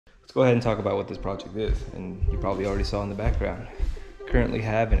Go ahead and talk about what this project is, and you probably already saw in the background. Currently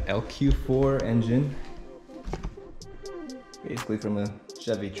have an LQ4 engine, basically from a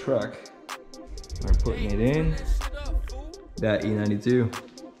Chevy truck. We're putting it in that E92.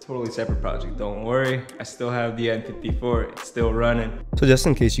 Totally separate project, don't worry. I still have the N54, it's still running. So just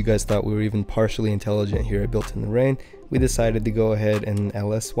in case you guys thought we were even partially intelligent here at Built in the Rain, we decided to go ahead and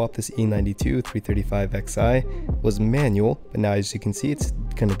LS swap this E92 335xi. It was manual, but now as you can see, it's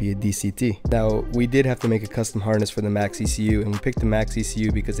gonna be a DCT. Now, we did have to make a custom harness for the Maxxecu, and we picked the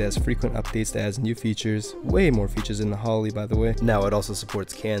Maxxecu because it has frequent updates that has new features, way more features than the Holly, by the way. Now, it also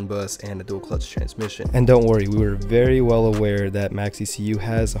supports CAN bus and a dual clutch transmission. And don't worry, we were very well aware that Maxxecu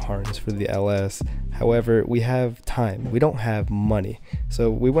has a harness for the LS. However, we have time, we don't have money. So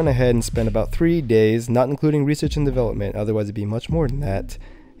we went ahead and spent about 3 days, not including research and development, otherwise it'd be much more than that,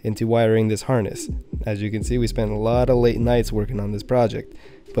 into wiring this harness. As you can see, we spent a lot of late nights working on this project,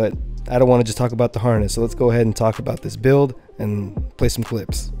 but I don't want to just talk about the harness, so let's go ahead and talk about this build and play some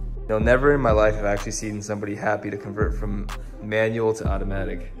clips. You know, never in my life have I actually seen somebody happy to convert from manual to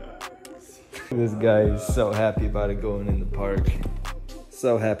automatic. This guy is so happy about it going in the park.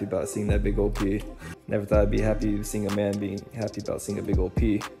 So happy about seeing that big old P. Never thought I'd be happy seeing a man being happy about seeing a big old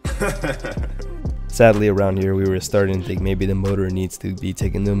P. Sadly, around here we were starting to think maybe the motor needs to be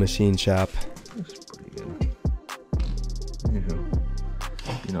taken to a machine shop. That's pretty good.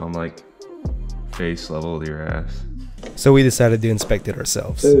 You know, I'm like face level with your ass. So we decided to inspect it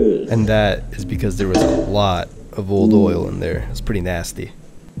ourselves. And that is because there was a lot of old oil in there. It was pretty nasty.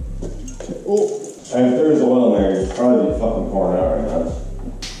 Oh, and if there's oil in there, you'd probably be fucking pouring out right now.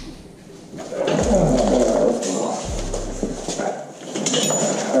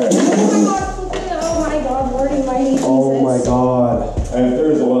 Oh my god. And if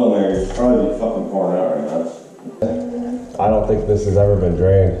there's oil in there, you'd probably be fucking pouring out right now. I don't think this has ever been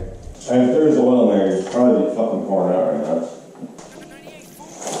drained. And if there's oil in there, you'd probably be fucking pouring out right now.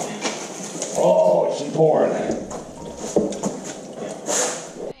 Oh, she's pouring.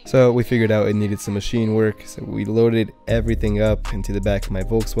 So we figured out it needed some machine work, so we loaded everything up into the back of my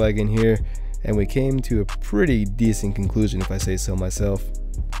Volkswagen here, and we came to a pretty decent conclusion, if I say so myself.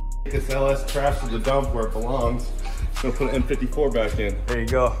 This LS trash to the dump where it belongs. Gonna put an N54 back in. There you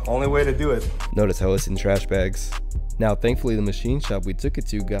go, only way to do it. Notice how it's in trash bags. Now thankfully the machine shop we took it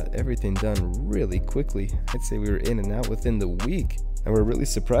to got everything done really quickly. I'd say we were in and out within the week, and we're really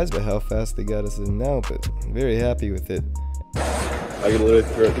surprised by how fast they got us in and out, but I'm very happy with it. I gotta literally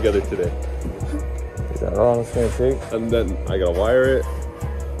throw it together today. Is that all it's gonna take? And then I gotta wire it.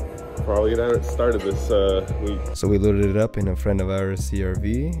 Probably gonna have it started this week. So we loaded it up in a friend of ours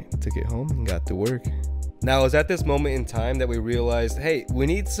CRV, took it home and got to work. Now it was at this moment in time that we realized, hey, we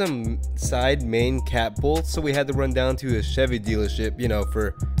need some side main cap bolts, so we had to run down to a Chevy dealership, you know,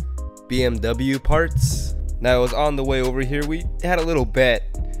 for BMW parts. Now it was on the way over here, we had a little bet.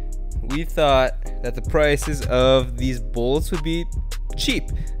 We thought that the prices of these bolts would be cheap,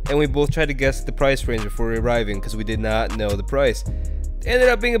 and we both tried to guess the price range before arriving because we did not know the price. It ended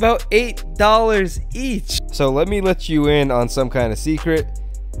up being about $8 each. So let me let you in on some kind of secret,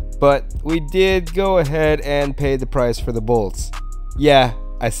 but we did go ahead and pay the price for the bolts. Yeah,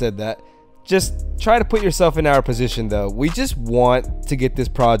 I said that. Just try to put yourself in our position though. We just want to get this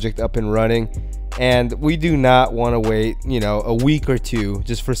project up and running, and we do not want to wait, you know, a week or two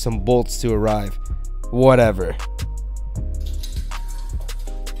just for some bolts to arrive. Whatever.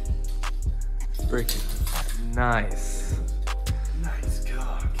 Freaking nice. Nice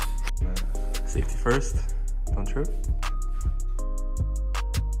cock. Safety first. Don't trip.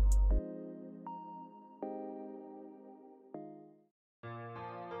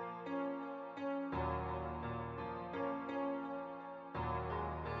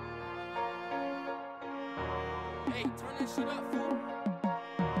 Hey, turn that shit up, fool.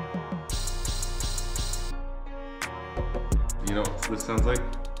 You know what this sounds like?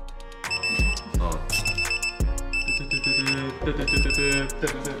 Oh.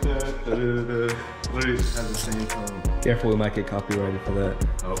 Literally has the same tone. Careful, we might get copyrighted for that.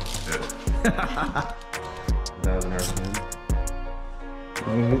 Oh, shit. 1,000 RPM.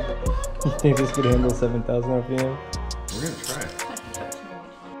 You think this could handle 7,000 RPM? We're gonna try it.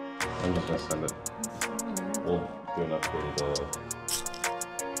 I'm just gonna send it. We'll do an upgrade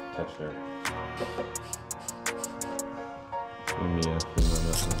texture. Give me a few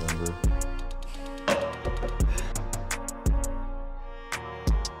months in November.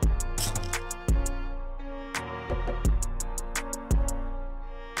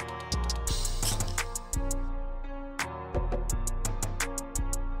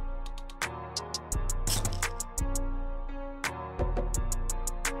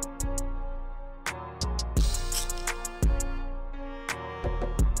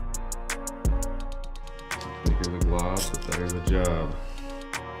 out, the better the job.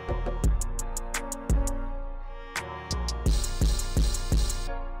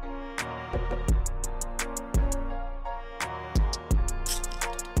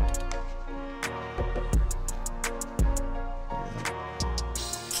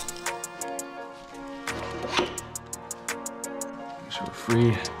 Make sure we're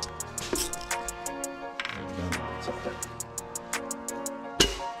free.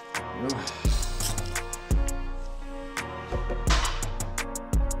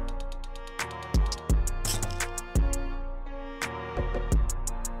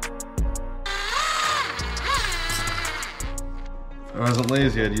 If I wasn't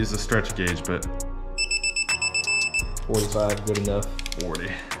lazy, I'd use the stretch gauge, but 45, good enough.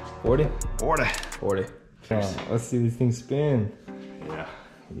 40. 40? 40. 40. Let's see these things spin. Yeah.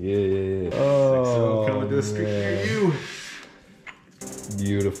 Yeah. So coming to a street near you.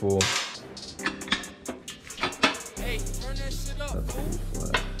 Beautiful. Hey, turn that shit up, That's fool. pretty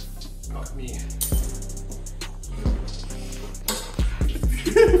flat. Not me.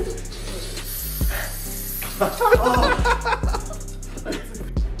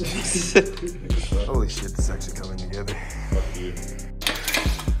 Holy shit, this is actually coming together. Fuck you.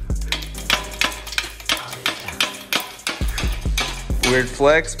 Weird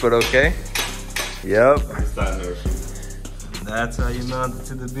flex, but okay. Yep. It's that notion. That's how you mount it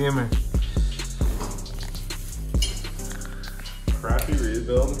to the Beamer. Crappy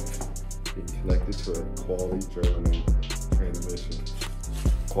rebuild. Get connected to a quality driven transmission.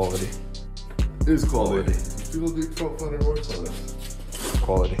 Quality. It is quality. People do 1,200 horse on this.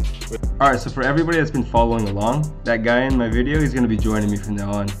 Quality. Alright, so for everybody that's been following along, that guy in my video, he's going to be joining me from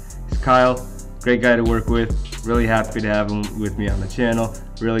now on. He's Kyle, great guy to work with. Really happy to have him with me on the channel.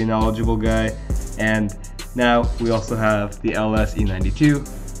 Really knowledgeable guy. And now we also have the LS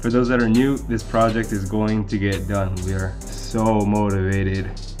E92. For those that are new, this project is going to get done. We are so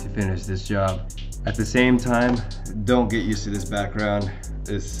motivated to finish this job. At the same time, don't get used to this background.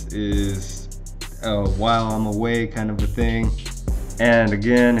 This is a while I'm away kind of a thing. And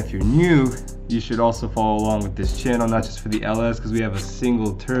again, if you're new, you should also follow along with this channel, not just for the LS, because we have a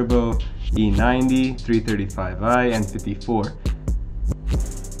single turbo E90, 335i, and 54.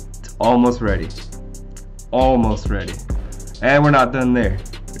 It's almost ready. Almost ready. And we're not done there.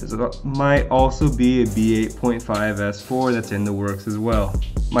 There might also be a B8.5 S4 that's in the works as well.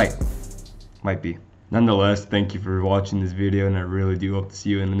 Might be. Nonetheless, thank you for watching this video, and I really do hope to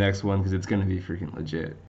see you in the next one, because it's going to be freaking legit.